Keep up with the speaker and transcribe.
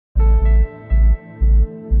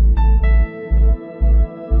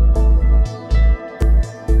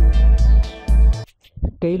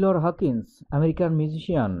Taylor Hawkins, American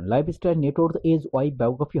musician, lifestyle, net worth, age, wife,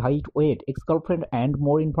 biography, height, weight, ex-girlfriend, and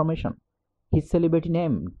more information. His celebrity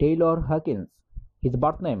name, Taylor Hawkins. His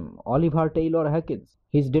birth name, Oliver Taylor Hawkins.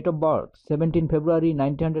 His date of birth, 17 February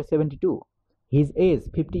 1972. His age,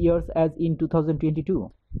 50 years as in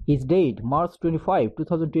 2022. His date, March 25,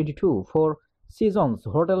 2022. For Seasons,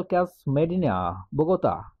 Hotel Casa, Medina,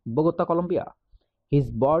 Bogota, Bogota, Colombia.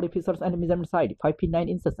 His body features and measurement height, 5 feet 9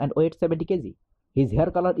 inches and weight 70 kg. His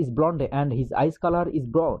hair color is blonde and his eyes color is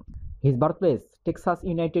brown. His birthplace, Texas,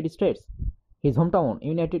 United States. His hometown,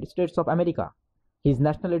 United States of America. His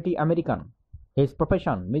nationality, American. His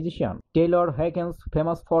profession, musician. Taylor Hawkins,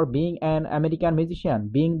 famous for being an American musician,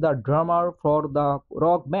 being the drummer for the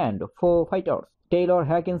rock band Foo Fighters. Taylor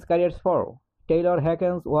Hawkins' careers for Taylor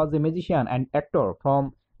Hawkins was a musician and actor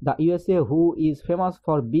from the USA who is famous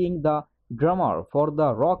for being the drummer for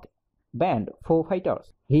the rock band Foo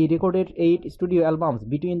Fighters. He recorded 8 studio albums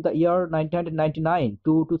between the year 1999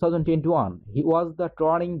 to 2021. He was the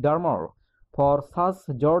touring drummer for Sass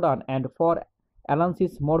Jordan and for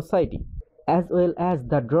Alanis Morissette, as well as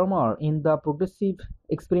the drummer in the progressive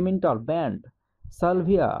experimental band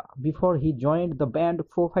Salvia before he joined the band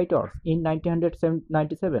Foo Fighters in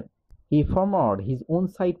 1997. He formed his own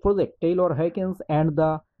side project Taylor Hawkins and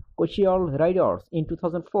the Coastal Riders in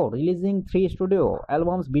 2004, releasing 3 studio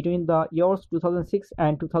albums between the years 2006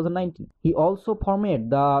 and 2019. He also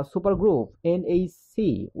formed the supergroup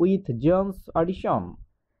NAC with John's Audition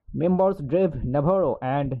members Dave Navarro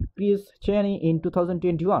and Chris Cheney in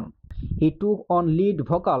 2021. He took on lead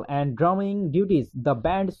vocal and drumming duties. The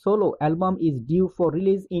band's solo album is due for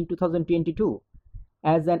release in 2022.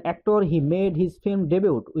 As an actor, he made his film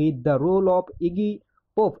debut with the role of Iggy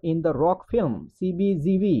Pop in the rock film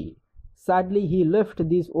CBGB. Sadly, he left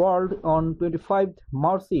this world on 25th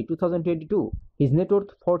March 2022. His net worth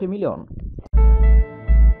 $40 million.